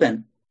hearts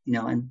open,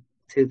 and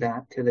to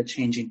the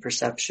changing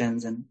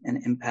perceptions and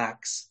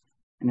impacts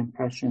and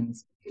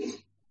impressions.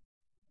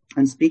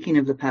 And speaking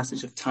of the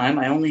passage of time,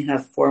 I only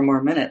have 4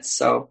 more minutes,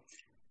 so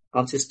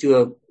I'll just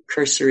do a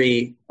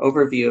cursory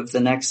overview of the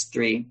next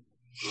 3.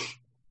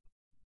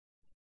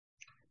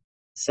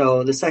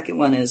 So the second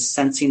one is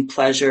sensing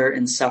pleasure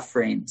in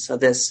suffering. So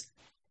this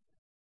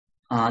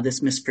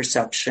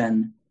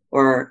misperception,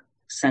 or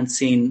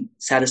sensing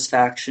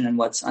satisfaction in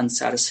what's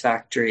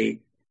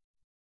unsatisfactory.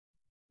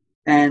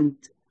 And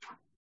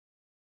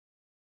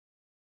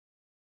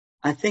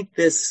I think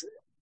this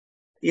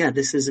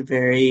is a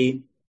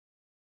very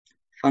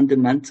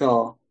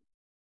fundamental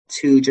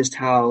to just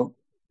how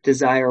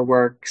desire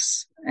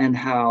works and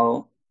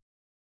how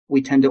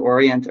we tend to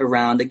orient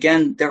around.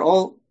 Again, they're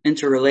all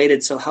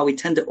interrelated. So how we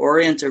tend to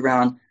orient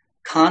around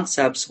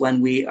concepts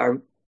when we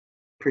are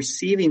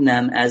perceiving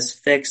them as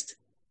fixed,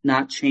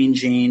 not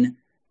changing,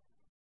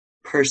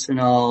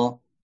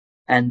 personal,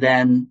 and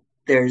then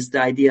there's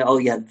the idea,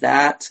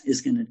 that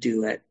is going to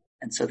do it.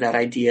 And so that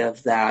idea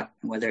of that,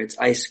 whether it's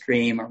ice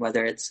cream or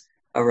whether it's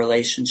a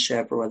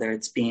relationship or whether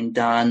it's being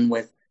done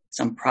with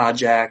some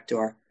project,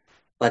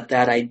 but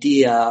that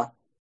idea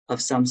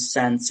of some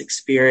sense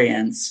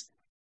experience,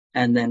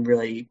 and then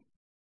really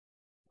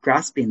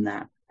grasping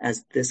that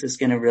as this is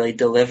going to really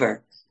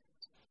deliver.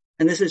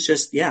 And this is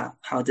just,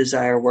 how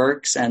desire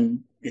works,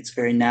 and it's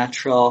very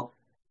natural.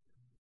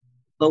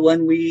 But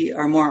when we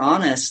are more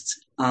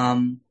honest,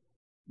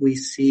 we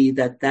see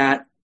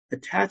that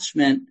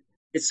attachment,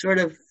 it sort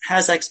of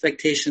has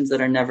expectations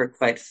that are never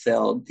quite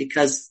filled,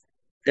 because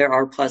there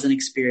are pleasant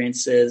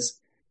experiences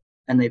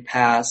and they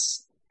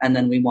pass, and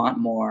then we want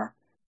more.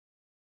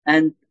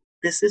 And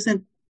this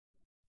isn't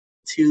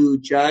to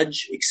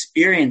judge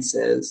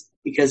experiences,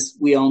 because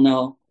we all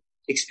know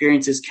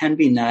experiences can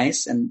be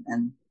nice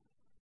and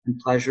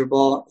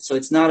pleasurable. So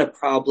it's not a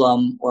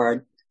problem or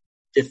a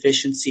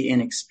deficiency in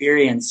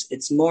experience.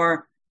 It's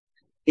more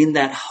in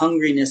that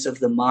hungriness of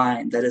the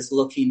mind that is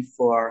looking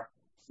for,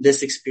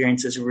 this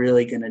experience is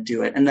really going to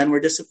do it. And then we're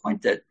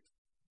disappointed.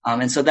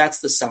 And so that's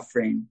the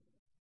suffering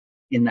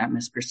in that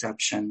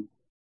misperception,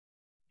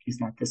 is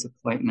that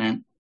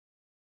disappointment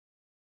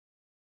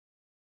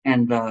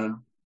and the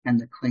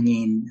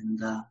clinging and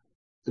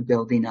the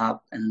building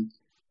up. And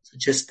so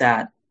just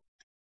that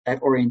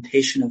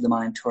orientation of the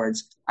mind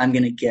towards, I'm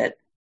going to get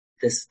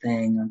this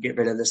thing or get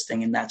rid of this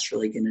thing, and that's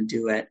really going to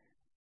do it,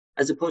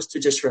 as opposed to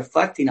just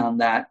reflecting on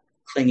that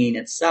clinging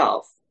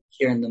itself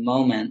here in the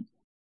moment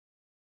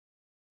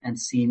and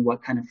seeing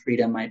what kind of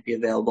freedom might be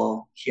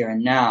available here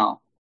and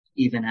now,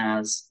 even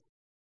as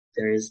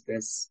there is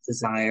this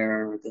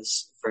desire or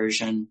this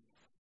aversion.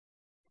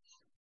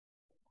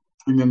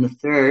 And then the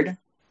third,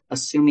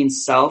 assuming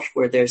self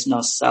where there's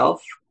no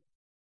self.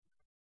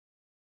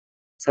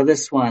 So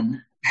this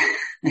one,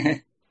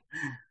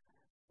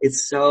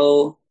 it's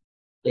so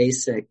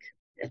basic.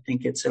 I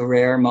think it's a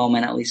rare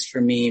moment, at least for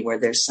me, where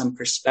there's some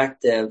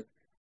perspective,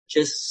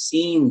 just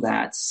seeing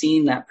that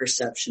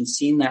perception,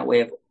 seeing that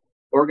way of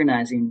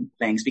organizing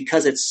things,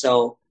 because it's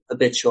so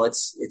habitual.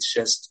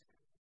 It's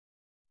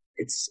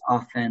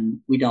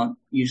often, we don't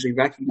usually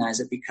recognize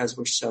it because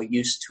we're so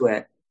used to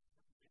it.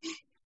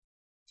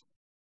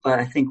 But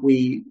I think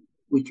we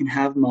can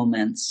have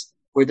moments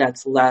where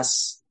that's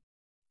less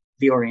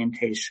the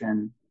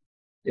orientation.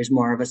 There's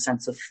more of a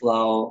sense of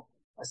flow,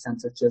 a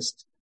sense of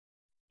just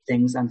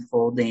things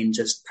unfolding,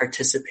 just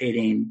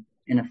participating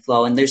in a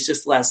flow. And there's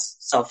just less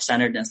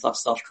self-centeredness,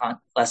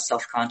 less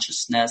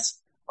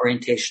self-consciousness,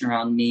 orientation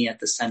around me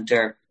at the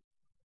center.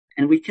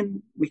 And we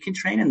can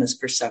train in this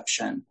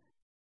perception,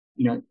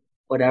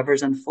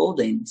 whatever's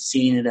unfolding,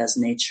 seeing it as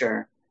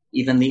nature,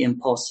 even the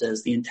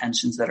impulses, the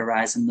intentions that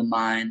arise in the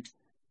mind.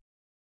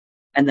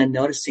 And then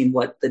noticing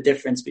what the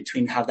difference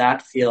between how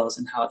that feels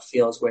and how it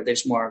feels where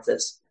there's more of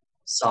this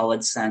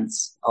solid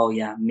sense, oh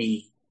yeah,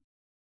 me.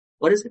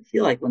 What does it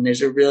feel like when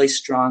there's a really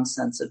strong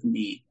sense of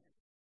me?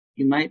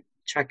 You might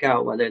check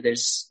out whether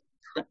there's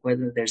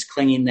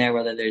clinging there,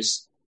 whether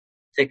there's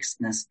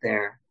fixedness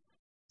there,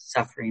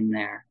 suffering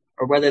there,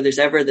 or whether there's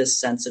ever this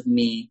sense of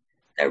me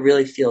that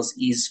really feels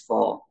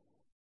easeful,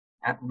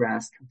 at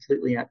rest,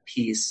 completely at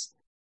peace,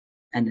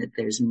 and that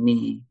there's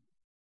me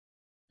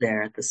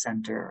there at the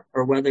center,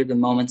 or whether the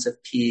moments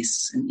of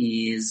peace and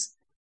ease,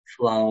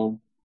 flow,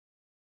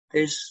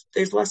 there's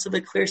less of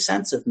a clear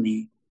sense of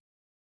me.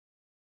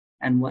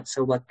 And what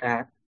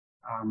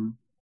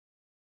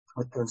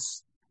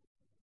those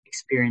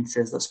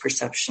experiences, those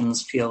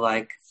perceptions feel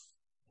like.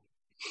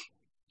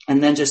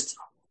 And then just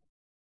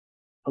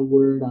a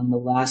word on the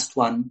last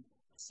one,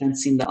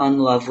 sensing the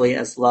unlovely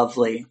as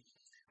lovely.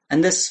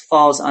 And this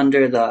falls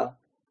under the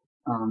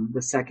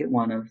second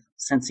one of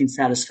sensing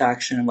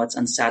satisfaction and what's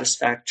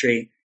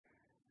unsatisfactory.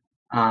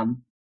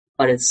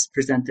 But it's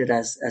presented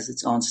as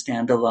its own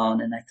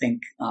standalone. And I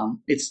think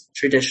it's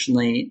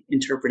traditionally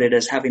interpreted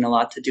as having a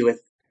lot to do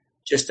with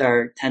just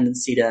our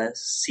tendency to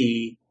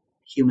see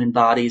human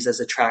bodies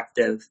as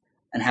attractive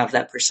and have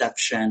that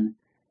perception,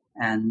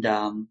 and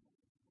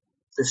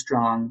the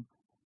strong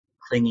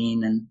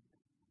clinging and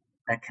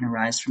that can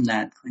arise from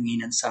that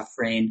clinging and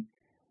suffering.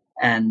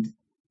 And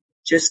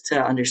just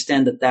to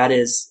understand that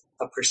is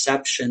a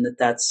perception,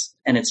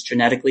 and it's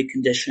genetically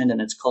conditioned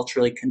and it's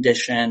culturally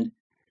conditioned,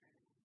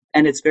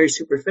 and it's very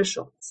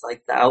superficial. It's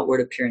like the outward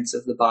appearance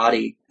of the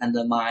body, and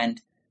the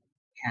mind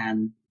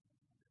can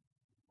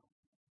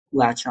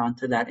latch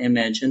onto that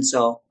image. And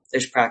so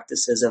there's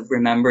practices of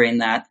remembering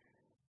that,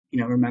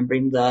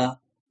 remembering the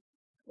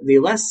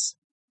less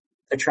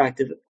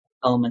attractive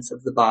elements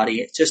of the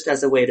body, just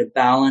as a way to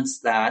balance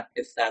that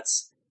if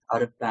that's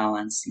out of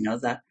balance,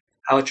 that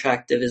how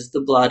attractive is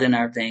the blood in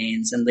our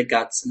veins and the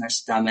guts in our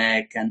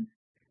stomach. And,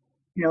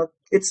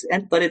 it's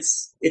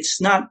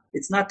not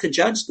to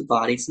judge the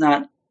body. It's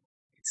not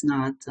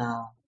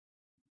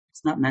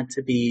meant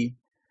to be,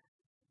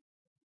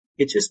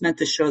 it's just meant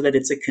to show that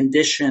it's a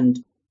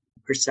conditioned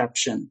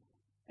perception,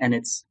 and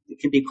it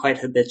can be quite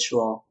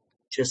habitual,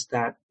 just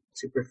that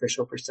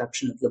superficial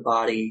perception of the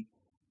body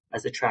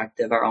as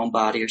attractive, our own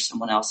body or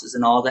someone else's,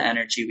 and all the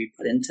energy we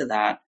put into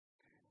that,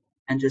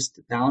 and just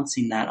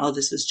balancing that. Oh,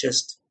 this is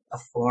just a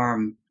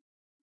form.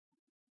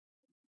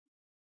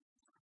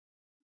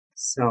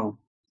 So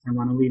I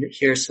want to leave it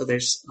here. So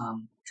there's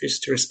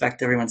just to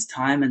respect everyone's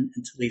time and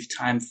to leave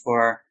time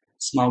for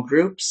small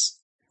groups.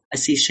 I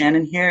see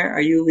Shannon here.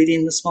 Are you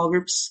leading the small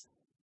groups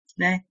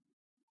today?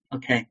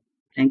 Okay,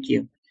 thank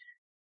you.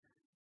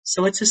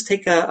 So let's just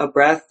take a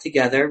breath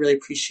together. Really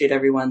appreciate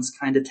everyone's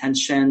kind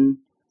attention.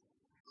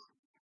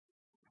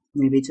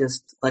 Maybe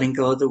just letting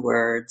go of the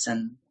words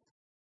and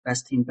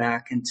resting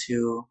back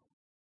into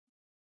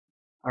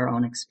our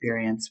own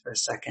experience for a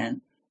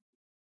second.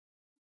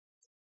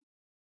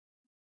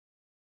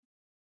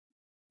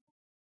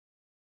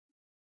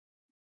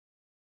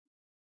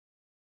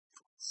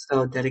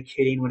 So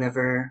dedicating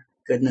whatever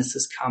goodness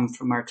has come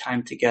from our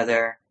time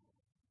together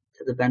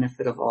to the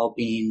benefit of all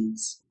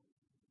beings.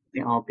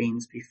 May all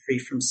beings be free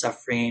from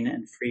suffering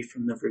and free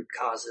from the root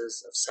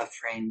causes of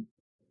suffering.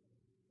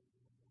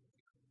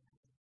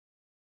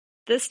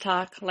 This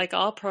talk, like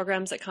all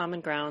programs at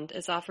Common Ground,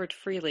 is offered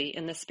freely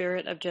in the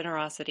spirit of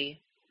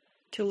generosity.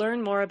 To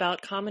learn more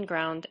about Common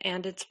Ground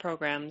and its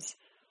programs,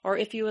 or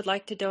if you would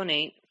like to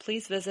donate,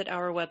 please visit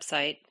our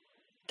website,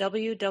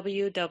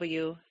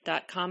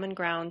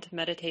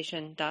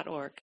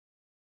 www.commongroundmeditation.org.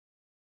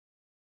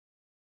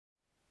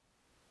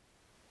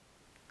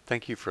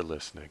 Thank you for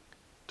listening.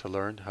 To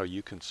learn how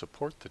you can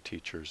support the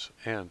teachers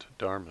and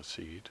Dharma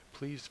Seed,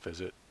 please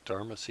visit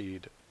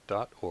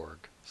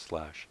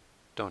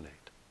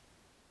dharmaseed.org/donate.